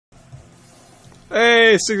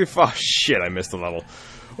Hey, 65. Shit, I missed the level.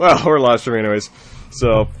 Well, we're live streaming anyways.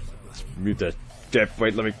 So, let's mute that.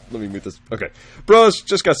 Wait, let me mute this. Okay. Bros,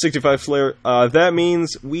 just got 65 Slayer. That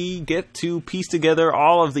means we get to piece together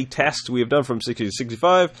all of the tasks we have done from 60 to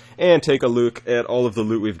 65 and take a look at all of the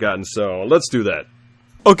loot we've gotten. So, let's do that.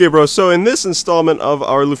 Okay, bro, so in this installment of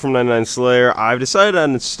our Loot from 99 Slayer, I've decided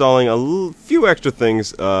on installing a few extra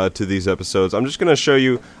things to these episodes. I'm just going to show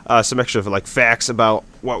you some extra facts about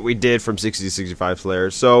what we did from 60 to 65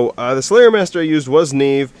 Slayer. So, the Slayer Master I used was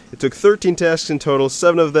Neve. It took 13 tasks in total.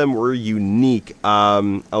 7 of them were unique.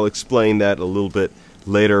 I'll explain that a little bit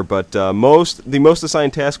later, but the most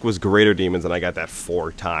assigned task was Greater Demons, and I got that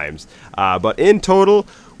 4 times. But in total,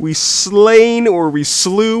 we slew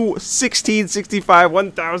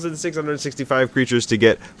 1,665 creatures to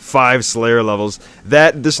get 5 Slayer levels.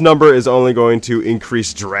 This number is only going to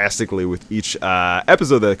increase drastically with each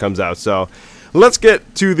episode that comes out. So let's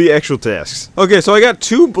get to the actual tasks. Okay, so I got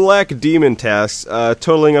 2 Black Demon tasks,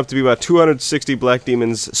 totaling up to be about 260 Black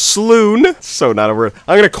Demons slewn. So not a word.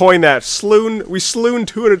 I'm gonna coin that. Slewn. We slewn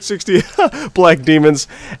 260 Black Demons.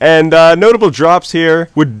 And notable drops here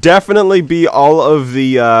would definitely be all of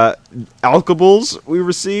the alkables we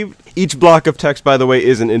received. Each block of text, by the way,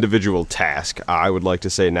 is an individual task, I would like to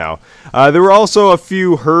say now. There were also a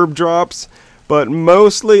few herb drops, but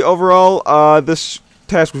mostly overall, this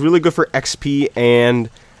task was really good for XP and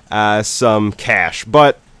some cash.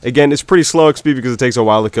 But again, it's pretty slow XP because it takes a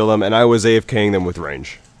while to kill them, and I was AFKing them with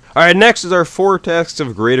range. Alright, next is our 4 tasks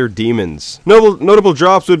of Greater Demons. Notable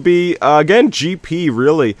drops would be, again, GP,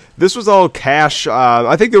 really. This was all cash.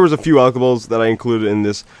 I think there was a few alkables that I included in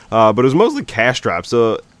this, but it was mostly cash drops.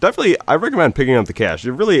 So definitely, I recommend picking up the cash.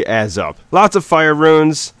 It really adds up. Lots of fire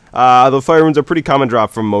runes. The fire runes are pretty common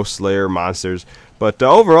drop from most Slayer monsters. But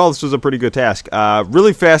overall, this was a pretty good task.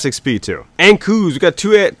 Really fast XP, too. Ankus. We got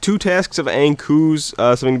two tasks of Ankus,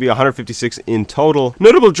 something to be 156 in total.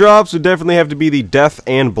 Notable drops would definitely have to be the Death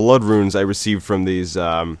and Blood runes I received from these.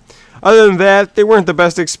 Other than that, they weren't the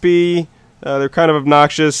best XP. They're kind of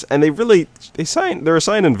obnoxious, and they're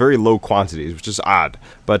assigned in very low quantities, which is odd.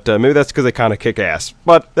 But maybe that's because they kind of kick ass.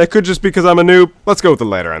 But that could just be because I'm a noob. Let's go with the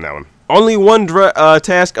latter on that one. Only 1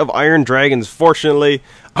 task of Iron Dragons, fortunately.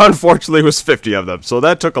 Unfortunately, was 50 of them, so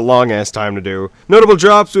that took a long-ass time to do. Notable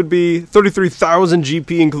drops would be 33,000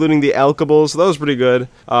 GP, including the alkables, so that was pretty good.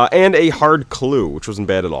 And a hard clue, which wasn't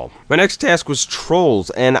bad at all. My next task was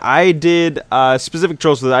Trolls, and I did specific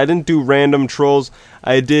trolls for that. I didn't do random trolls.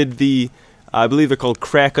 I did I believe they're called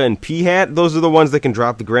Kraka and P-Hat. Those are the ones that can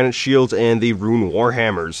drop the Granite Shields and the Rune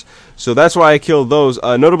Warhammers. So that's why I killed those.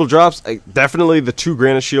 Notable drops, definitely the 2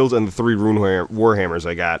 Granite Shields and the 3 Rune Warhammers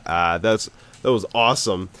I got. That was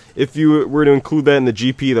awesome. If you were to include that in the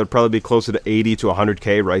GP, that would probably be closer to 80 to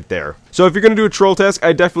 100k right there. So if you're going to do a troll task,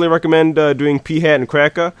 I definitely recommend doing P-Hat and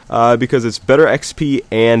Kraka, because it's better XP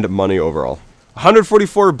and money overall.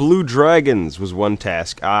 144 Blue Dragons was 1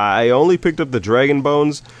 task. I only picked up the Dragon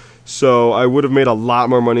Bones, so I would have made a lot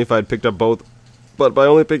more money if I had picked up both. But by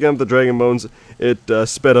only picking up the Dragon Bones, it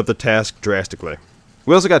sped up the task drastically.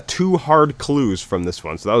 We also got 2 hard clues from this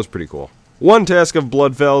one, so that was pretty cool. 1 task of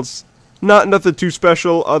Bloodfelds. Nothing too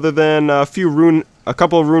special other than a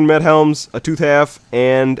couple of Rune Med Helms, a Tooth Half,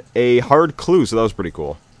 and a hard clue, so that was pretty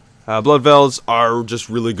cool. Bloodvelds are just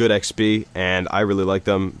really good XP, and I really like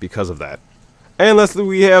them because of that. And lastly,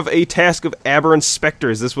 we have a task of Aberrant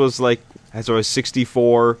Spectres. This was as I was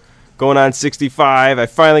 64, going on 65. I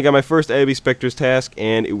finally got my first Abbey Spectres task,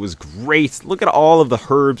 and it was great. Look at all of the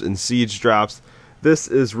herbs and siege drops. This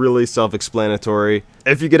is really self-explanatory.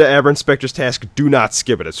 If you get an Aberrant Spectres task, do not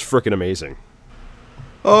skip it. It's frickin' amazing.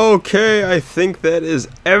 Okay, I think that is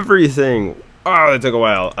everything. Oh, that took a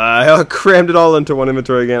while. I crammed it all into one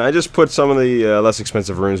inventory again. I just put some of the less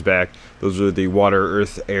expensive runes back. Those are the Water,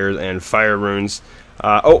 Earth, Air, and Fire runes.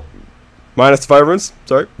 Minus the Fire runes.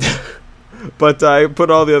 Sorry. But I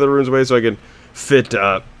put all the other runes away so I can fit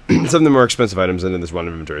some of the more expensive items into this one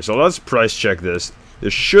inventory. So let's price check this.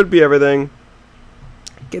 This should be everything.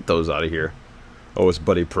 Get those out of here. Oh, it's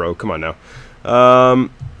Buddy Pro. Come on now.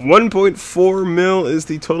 1.4 mil is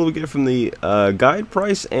the total we get from the guide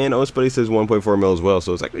price, and OS Buddy says 1.4 mil as well,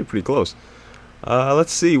 so it's actually pretty close.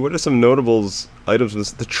 Let's see. What are some notables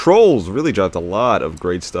items? The Trolls really dropped a lot of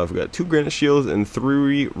great stuff. We got 2 Granite Shields and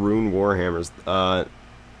 3 Rune Warhammers.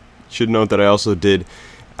 Should note that I also did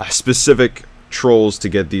specific trolls to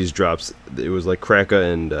get these drops. It was like Kraka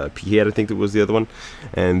and P-Hat, I think it was the other one,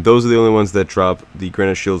 and those are the only ones that drop the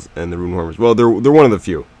Granite Shields and the Rune Warhammers. Well, they're one of the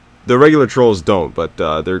few. The regular trolls don't, but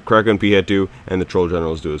their Kraken Peahead do, and the troll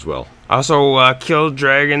generals do as well. I also killed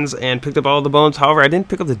dragons and picked up all the bones. However, I didn't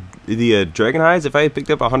pick up the dragon hides. If I had picked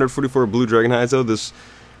up 144 blue dragon hides, though, this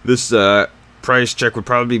price check would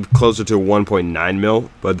probably be closer to 1.9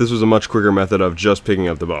 mil, but this was a much quicker method of just picking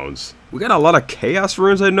up the bones. We got a lot of chaos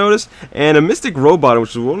runes, I noticed, and a mystic robot,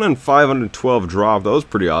 which was 1 in 512 drop. That was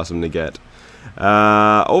pretty awesome to get.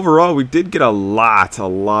 Overall, we did get a lot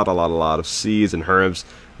of seeds and herbs,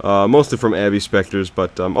 mostly from Abbey Specters,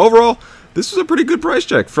 but overall, this was a pretty good price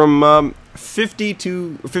check. From 50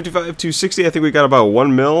 to 55 to 60, I think we got about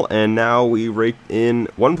 1 mil, and now we raked in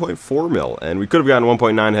 1.4 mil, and we could have gotten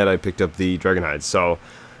 1.9 had I picked up the dragon hides. So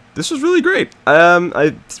this was really great.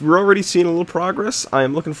 We're already seeing a little progress. I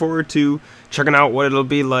am looking forward to checking out what it'll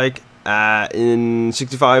be like in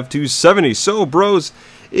 65 to 70. So, bros,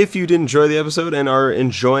 if you did enjoy the episode and are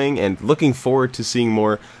enjoying and looking forward to seeing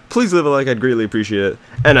more, please leave a like. I'd greatly appreciate it,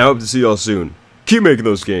 and I hope to see y'all soon. Keep making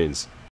those gains.